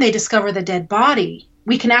 and they discover the dead body.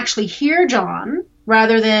 We can actually hear John,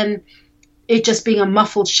 rather than it just being a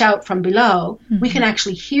muffled shout from below. Mm-hmm. We can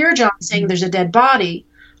actually hear John saying there's a dead body.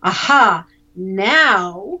 Aha,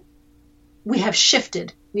 now we have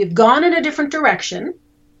shifted. We've gone in a different direction.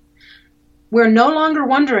 We're no longer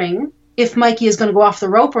wondering if Mikey is going to go off the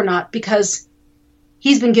rope or not, because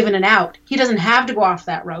he's been given an out. He doesn't have to go off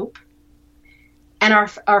that rope. And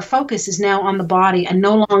our focus is now on the body and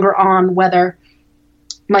no longer on whether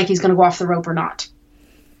Mikey's going to go off the rope or not.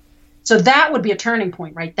 So that would be a turning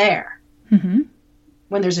point right there, mm-hmm.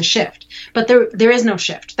 when there's a shift. But there is no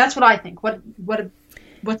shift. That's what I think. What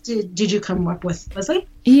did you come up with, Leslie?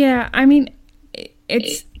 Yeah, I mean,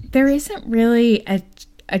 there isn't really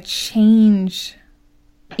a change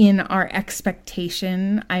in our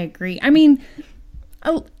expectation. I agree. I mean,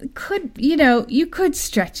 you could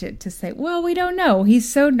stretch it to say, well, we don't know.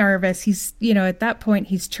 He's so nervous. He's, at that point,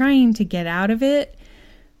 he's trying to get out of it.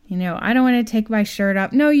 I don't want to take my shirt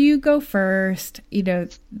off. No, you go first,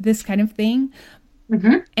 this kind of thing.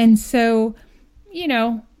 Mm-hmm. And so,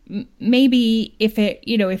 maybe if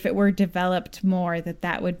it were developed more,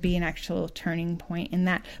 that would be an actual turning point in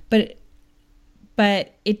that. But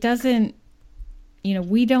it doesn't,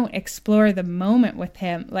 we don't explore the moment with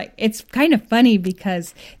him. Like, it's kind of funny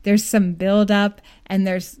because there's some build up and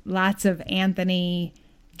there's lots of Anthony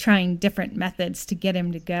trying different methods to get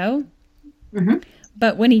him to go. Mm-hmm.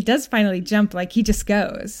 But when he does finally jump, he just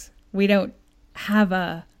goes. We don't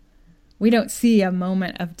see a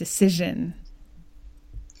moment of decision.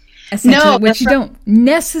 Essentially, which you don't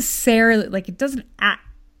necessarily,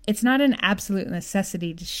 it's not an absolute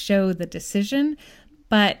necessity to show the decision,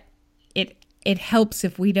 but it helps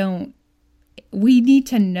if we need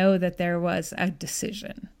to know that there was a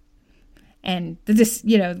decision. And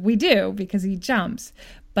we do because he jumps,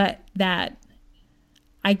 but that,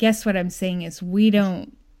 I guess what I'm saying is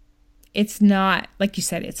it's not, like you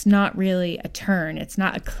said, it's not really a turn. It's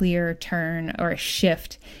not a clear turn or a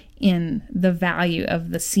shift in the value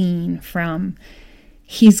of the scene from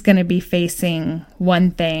he's going to be facing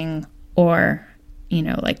one thing or,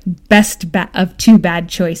 best of two bad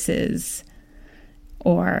choices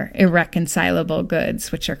or irreconcilable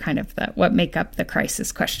goods, which are kind of what make up the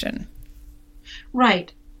crisis question.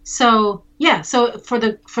 Right. So, yeah, for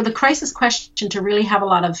the crisis question to really have a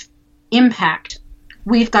lot of impact,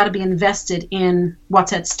 we've got to be invested in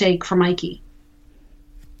what's at stake for Mikey.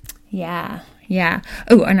 Yeah.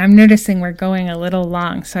 Oh, and I'm noticing we're going a little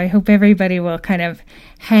long, so I hope everybody will kind of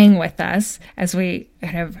hang with us as we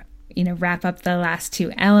kind of, wrap up the last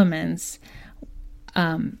two elements.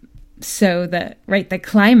 so the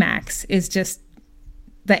climax is just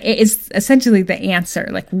is essentially the answer.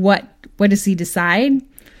 Like what does he decide?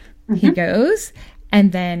 Mm-hmm. He goes,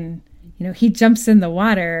 and then, he jumps in the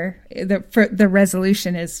water. The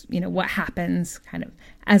resolution is, what happens kind of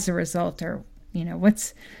as a result, or,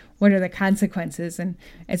 what are the consequences? And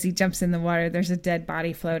as he jumps in the water, there's a dead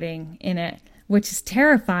body floating in it, which is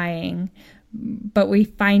terrifying. But we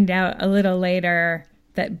find out a little later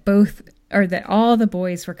that all the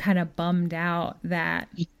boys were kind of bummed out that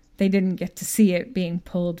they didn't get to see it being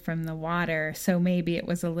pulled from the water. So maybe it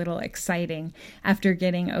was a little exciting after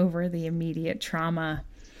getting over the immediate trauma,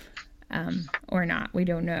 or not. We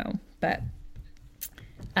don't know. But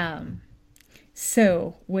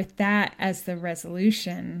so with that as the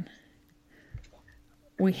resolution,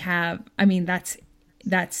 we have,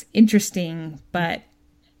 that's interesting, but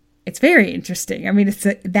it's very interesting.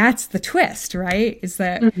 That's the twist, right? Is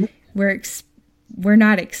that mm-hmm. we're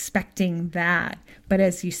not expecting that, but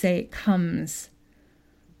as you say, it comes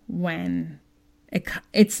when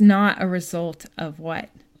it's not a result of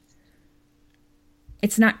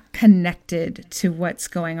it's not connected to what's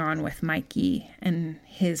going on with Mikey and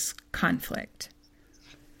his conflict.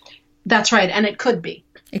 That's right. And it could be.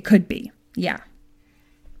 It could be. Yeah.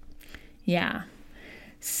 Yeah.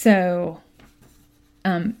 So,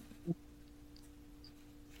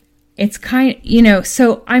 it's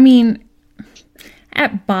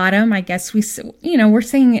at bottom, I guess we're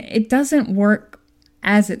saying it doesn't work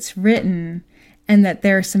as it's written, and that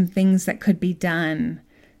there are some things that could be done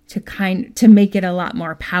to make it a lot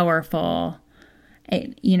more powerful.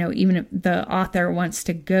 Even if the author wants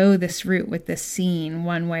to go this route with this scene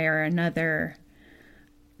one way or another,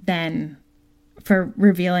 then for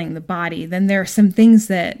revealing the body, then there are some things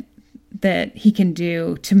that he can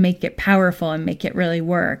do to make it powerful and make it really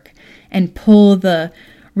work and pull the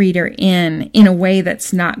reader in a way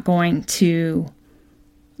that's not going to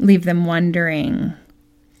leave them wondering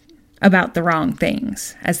about the wrong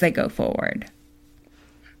things as they go forward.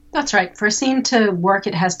 That's right. For a scene to work,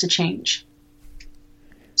 it has to change.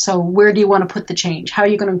 So where do you want to put the change? How are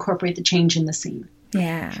you going to incorporate the change in the scene?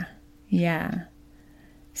 Yeah. Yeah.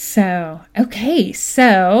 So, okay.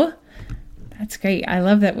 So that's great. I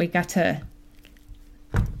love that we got to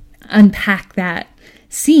unpack that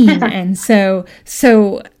scene. And so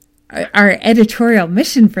our editorial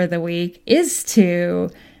mission for the week is to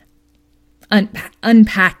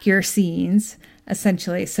unpack your scenes,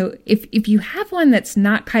 essentially. So if you have one that's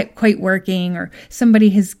not quite working, or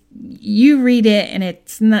you read it and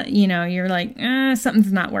it's not, you're like,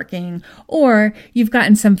 something's not working, or you've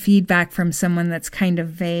gotten some feedback from someone that's kind of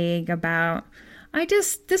vague about,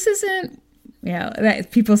 this isn't,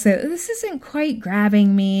 that people say, this isn't quite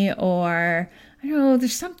grabbing me, or I don't know,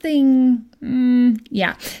 there's something,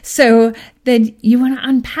 So then you want to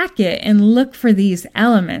unpack it and look for these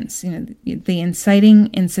elements, the inciting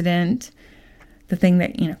incident, the thing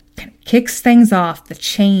that, kind of kicks things off, the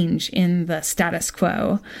change in the status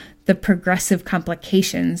quo, the progressive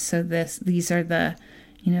complications. So these are the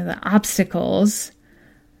obstacles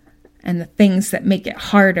and the things that make it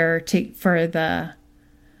harder for the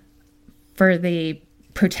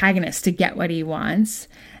protagonist to get what he wants.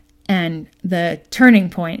 And the turning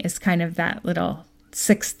point is kind of that little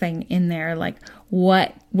sixth thing in there, like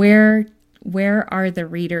where are the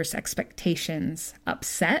reader's expectations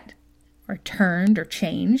upset or turned or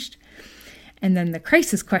changed? And then the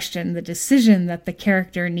crisis question, the decision that the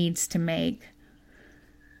character needs to make.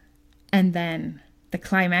 And then the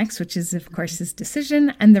climax, which is, of course, his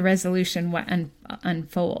decision, and the resolution, what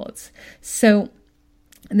unfolds. So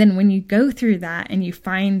then when you go through that and you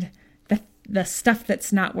find the stuff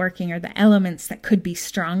that's not working, or the elements that could be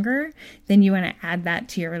stronger, then you want to add that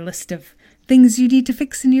to your list of things you need to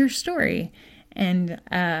fix in your story. And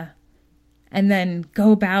then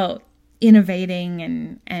go about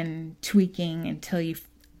innovating and tweaking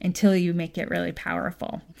until you make it really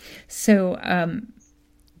powerful. So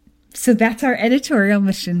that's our editorial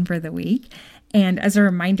mission for the week. And as a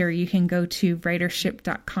reminder, you can go to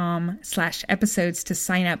writership.com/episodes to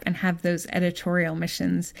sign up and have those editorial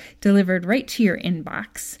missions delivered right to your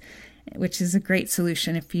inbox, which is a great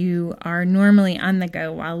solution if you are normally on the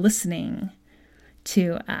go while listening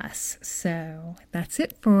to us. So that's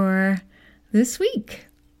it for this week.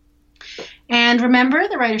 And remember,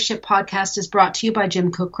 the Writership Podcast is brought to you by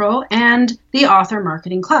Jim Cookrow and the Author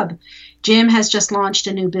Marketing Club. Jim has just launched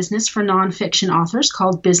a new business for nonfiction authors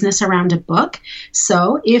called Business Around a Book.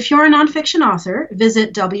 So if you're a nonfiction author,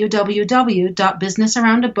 visit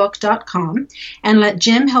www.businessaroundabook.com and let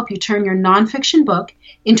Jim help you turn your nonfiction book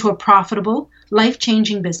into a profitable,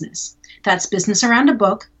 life-changing business. That's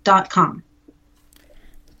businessaroundabook.com.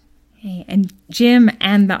 And Jim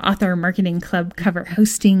and the Author Marketing Club cover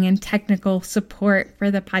hosting and technical support for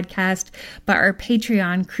the podcast, but our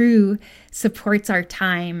Patreon crew supports our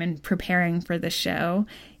time in preparing for the show.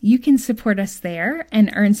 You can support us there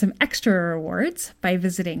and earn some extra rewards by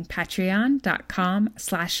visiting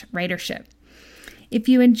patreon.com/writership. If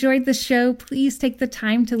you enjoyed the show, please take the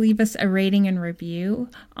time to leave us a rating and review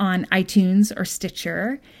on iTunes or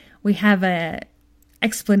Stitcher. We have an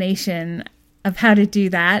explanation of how to do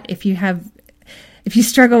that. If you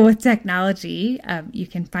struggle with technology, you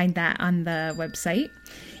can find that on the website.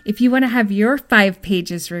 If you want to have your 5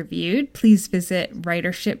 pages reviewed, please visit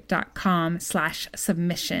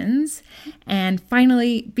writership.com/submissions. And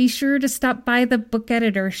finally, be sure to stop by the Book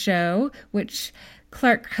Editor Show, which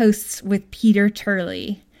Clark hosts with Peter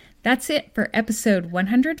Turley. That's it for episode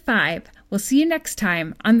 105. We'll see you next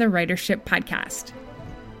time on the Writership Podcast.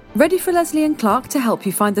 Ready for Leslie and Clark to help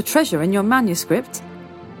you find the treasure in your manuscript?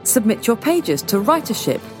 Submit your pages to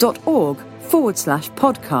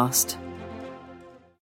writership.org/podcast.